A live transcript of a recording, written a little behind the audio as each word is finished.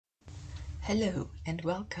Hello and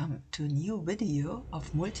welcome to a new video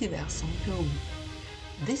of Multiversum Peru.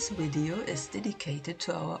 This video is dedicated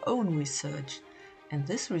to our own research, and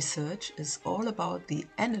this research is all about the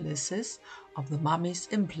analysis of the mummy's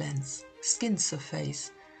implants, skin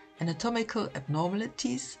surface, anatomical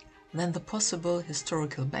abnormalities, then the possible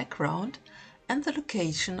historical background and the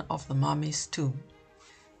location of the mummy's tomb.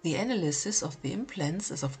 The analysis of the implants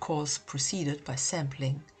is of course preceded by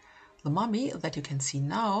sampling. The mummy that you can see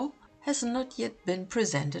now has not yet been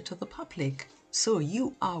presented to the public, so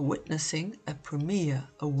you are witnessing a premiere,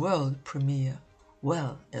 a world premiere.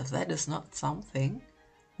 Well, if that is not something.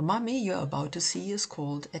 The mummy you're about to see is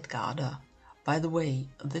called Edgarda. By the way,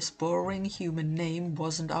 this boring human name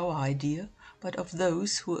wasn't our idea, but of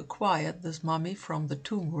those who acquired this mummy from the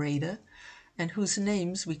tomb raider, and whose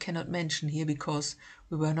names we cannot mention here because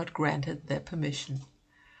we were not granted their permission.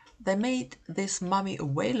 They made this mummy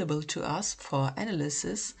available to us for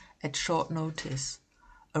analysis at short notice,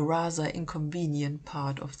 a rather inconvenient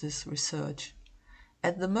part of this research.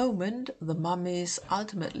 At the moment, the mummies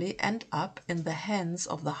ultimately end up in the hands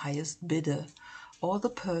of the highest bidder, or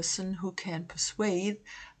the person who can persuade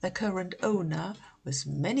the current owner with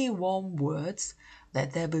many warm words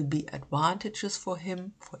that there will be advantages for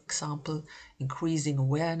him, for example, increasing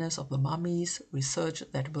awareness of the mummies, research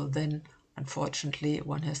that will then, unfortunately,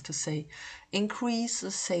 one has to say, increase the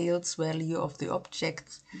sales value of the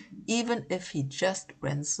objects, even if he just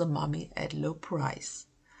rents the mummy at low price.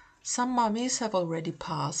 Some mummies have already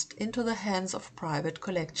passed into the hands of private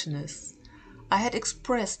collectionists. I had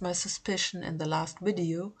expressed my suspicion in the last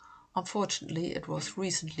video. Unfortunately, it was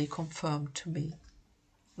recently confirmed to me.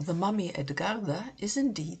 The mummy Edgarda is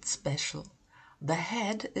indeed special. The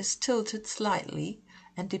head is tilted slightly,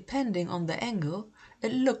 and depending on the angle,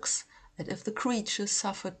 it looks as if the creature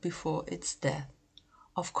suffered before its death.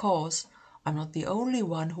 Of course, I'm not the only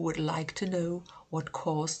one who would like to know what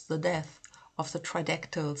caused the death of the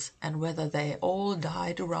tridactyls and whether they all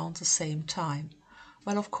died around the same time.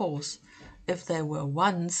 Well, of course, if they were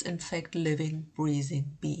once in fact living,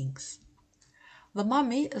 breathing beings. The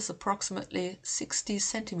mummy is approximately 60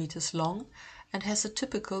 centimeters long and has the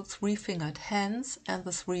typical three-fingered hands and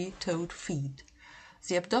the three-toed feet.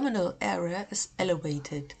 The abdominal area is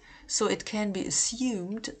elevated, so it can be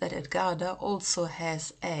assumed that Edgarda also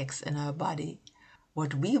has eggs in her body.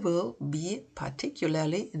 What we will be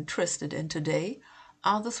particularly interested in today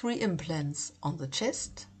are the three implants on the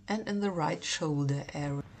chest and in the right shoulder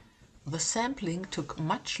area. The sampling took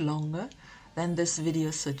much longer than this video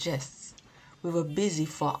suggests. We were busy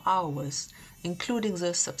for hours, including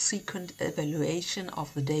the subsequent evaluation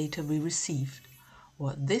of the data we received.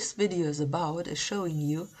 What this video is about is showing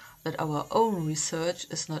you that our own research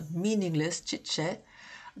is not meaningless chit-chat,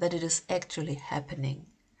 that it is actually happening.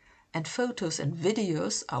 And photos and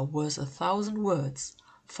videos are worth 1,000 words,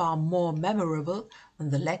 far more memorable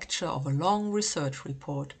than the lecture of a long research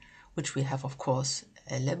report, which we have of course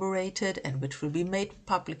elaborated and which will be made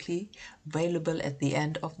publicly available at the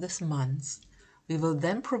end of this month. We will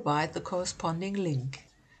then provide the corresponding link.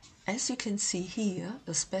 As you can see here,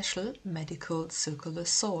 a special medical circular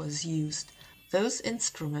saw is used. Those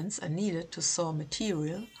instruments are needed to saw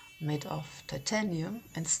material made of titanium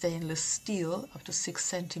and stainless steel up to 6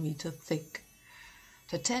 centimeters thick.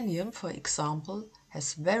 Titanium, for example,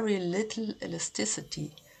 has very little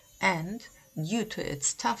elasticity and, due to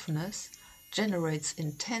its toughness, generates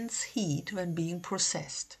intense heat when being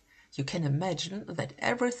processed. You can imagine that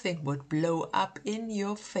everything would blow up in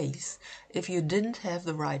your face if you didn't have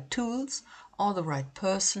the right tools or the right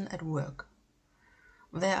person at work.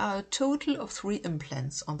 There are a total of 3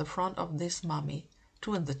 implants on the front of this mummy,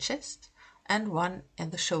 2 in the chest and 1 in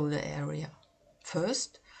the shoulder area.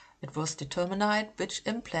 First, it was determined which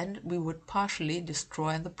implant we would partially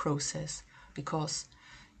destroy in the process, because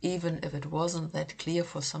even if it wasn't that clear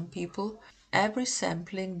for some people, every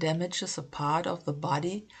sampling damages a part of the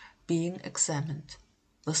body being examined.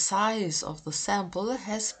 The size of the sample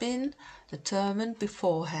has been determined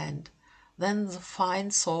beforehand. Then the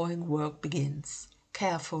fine sawing work begins,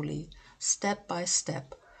 carefully, step by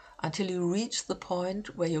step, until you reach the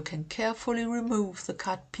point where you can carefully remove the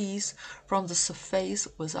cut piece from the surface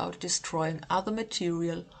without destroying other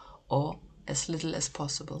material or as little as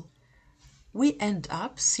possible. We end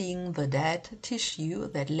up seeing the dead tissue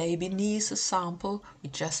that lay beneath the sample we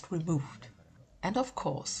just removed, and of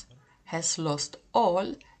course has lost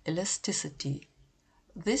all elasticity.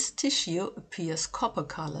 This tissue appears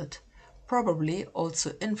copper-colored, probably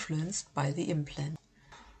also influenced by the implant.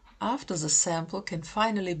 After the sample can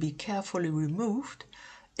finally be carefully removed,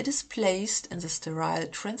 it is placed in the sterile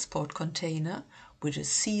transport container, which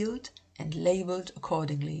is sealed and labeled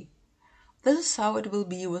accordingly. This is how it will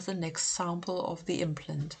be with the next sample of the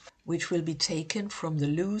implant, which will be taken from the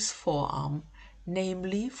loose forearm,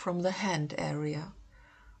 namely from the hand area.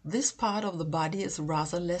 This part of the body is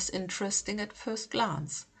rather less interesting at first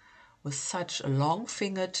glance. With such a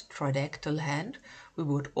long-fingered tridactyl hand, we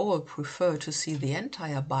would all prefer to see the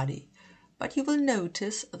entire body, but you will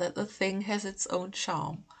notice that the thing has its own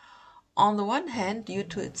charm. On the one hand, due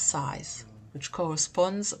to its size, which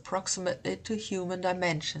corresponds approximately to human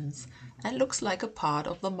dimensions and looks like a part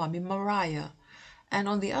of the mummy Maria, and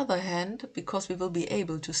on the other hand, because we will be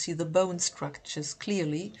able to see the bone structures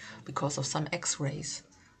clearly because of some X-rays,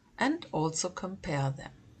 and also compare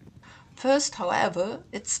them. First, however,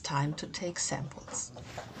 it's time to take samples.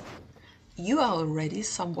 You are already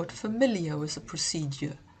somewhat familiar with the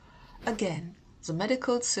procedure. Again, the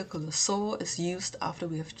medical circular saw is used after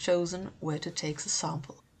we have chosen where to take the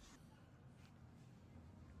sample.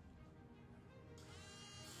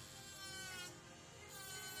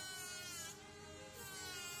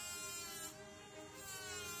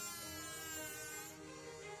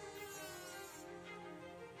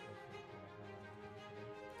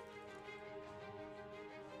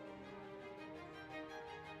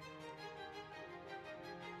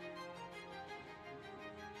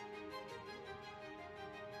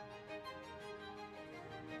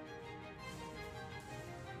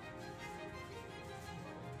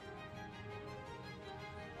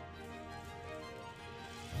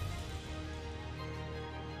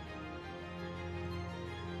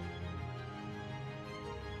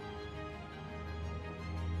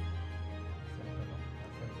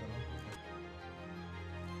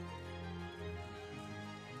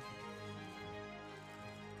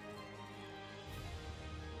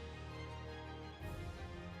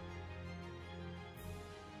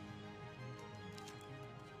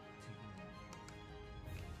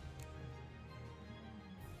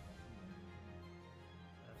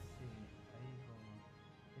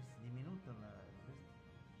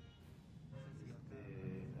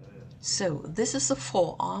 So this is the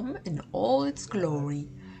forearm in all its glory,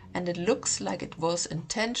 and it looks like it was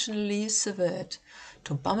intentionally severed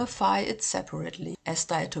to mummify it separately, as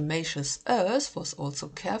diatomaceous earth was also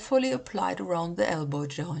carefully applied around the elbow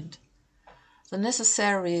joint. The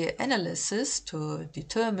necessary analysis to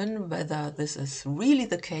determine whether this is really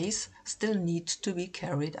the case still needs to be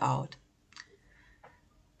carried out.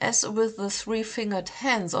 As with the three-fingered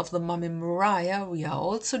hands of the mummy Maria, we are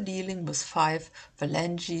also dealing with 5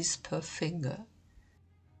 phalanges per finger.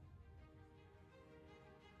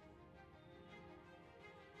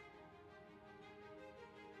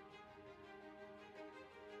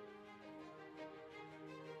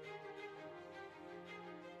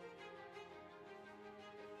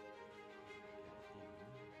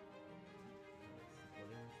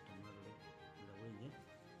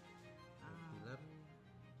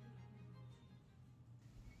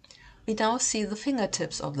 We now see the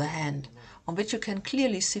fingertips of the hand, on which you can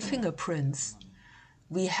clearly see fingerprints.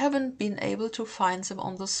 We haven't been able to find them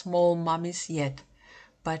on the small mummies yet,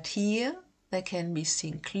 but here they can be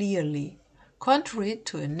seen clearly. Contrary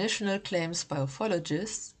to initial claims by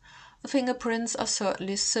ufologists, the fingerprints are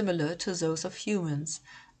certainly similar to those of humans,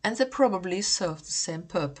 and they probably serve the same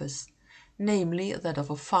purpose, namely that of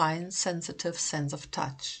a fine, sensitive sense of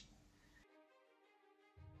touch.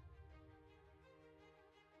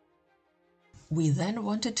 We then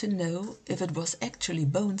wanted to know if it was actually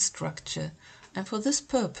bone structure, and for this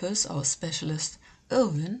purpose our specialist,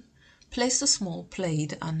 Irwin, placed a small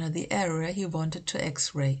plate under the area he wanted to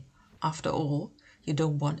X-ray. After all, you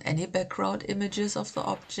don't want any background images of the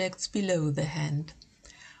objects below the hand.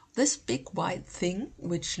 This big white thing,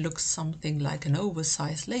 which looks something like an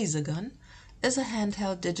oversized laser gun, is a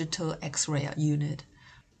handheld digital X-ray unit.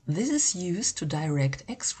 This is used to direct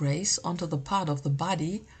X-rays onto the part of the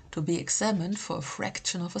body to be examined for a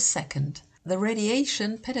fraction of a second. The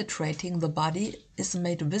radiation penetrating the body is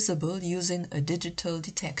made visible using a digital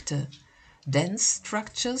detector. Dense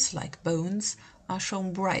structures like bones are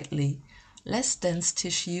shown brightly. Less dense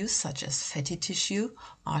tissues, such as fatty tissue,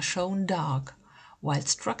 are shown dark, while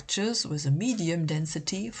structures with a medium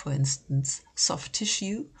density, for instance soft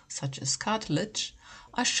tissue, such as cartilage,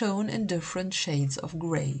 are shown in different shades of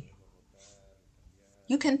gray.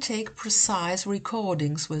 You can take precise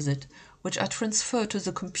recordings with it, which are transferred to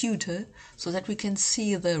the computer so that we can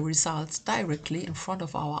see the results directly in front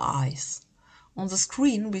of our eyes. On the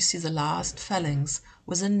screen we see the last phalanx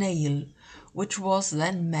with a nail, which was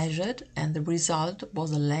then measured, and the result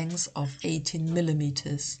was a length of 18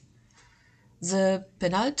 millimeters. The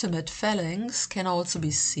penultimate phalanx can also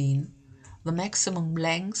be seen, the maximum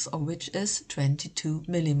length of which is 22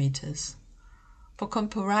 millimeters. For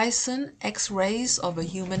comparison, X-rays of a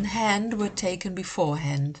human hand were taken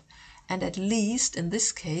beforehand, and at least in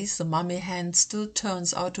this case the mummy hand still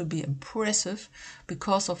turns out to be impressive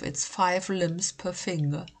because of its 5 limbs per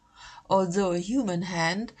finger, although a human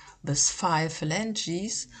hand with 5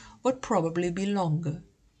 phalanges would probably be longer.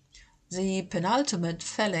 The penultimate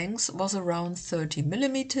phalanx was around 30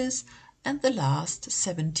 mm and the last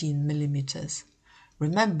 17 mm.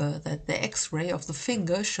 Remember that the X-ray of the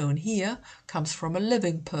finger shown here comes from a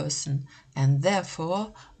living person, and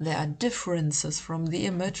therefore there are differences from the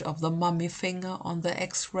image of the mummy finger on the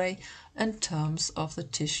X-ray in terms of the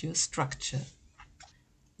tissue structure.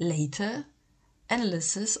 Later,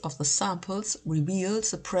 analysis of the samples reveals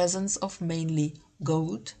the presence of mainly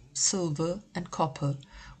gold, silver and copper,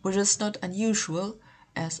 which is not unusual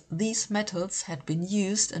as these metals had been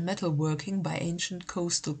used in metalworking by ancient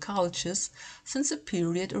coastal cultures since the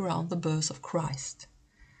period around the birth of Christ.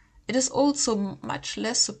 It is also much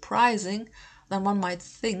less surprising than one might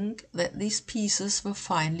think that these pieces were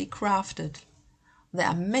finely crafted. There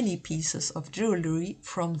are many pieces of jewelry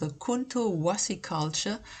from the Kunto Huasi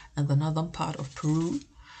culture in the northern part of Peru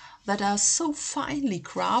that are so finely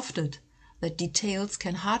crafted that details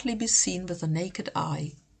can hardly be seen with the naked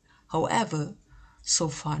eye. However, so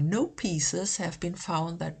far no pieces have been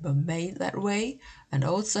found that were made that way and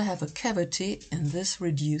also have a cavity in this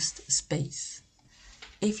reduced space.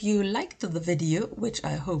 If you liked the video, which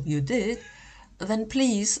I hope you did, then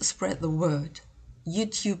please spread the word.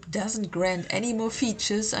 YouTube doesn't grant any more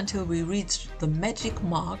features until we reach the magic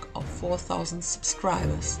mark of 4,000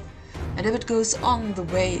 subscribers. And if it goes on the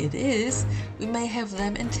way it is, we may have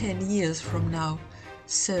them in 10 years from now.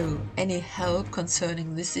 So any help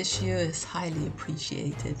concerning this issue is highly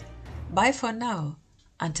appreciated. Bye for now,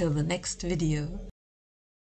 until the next video.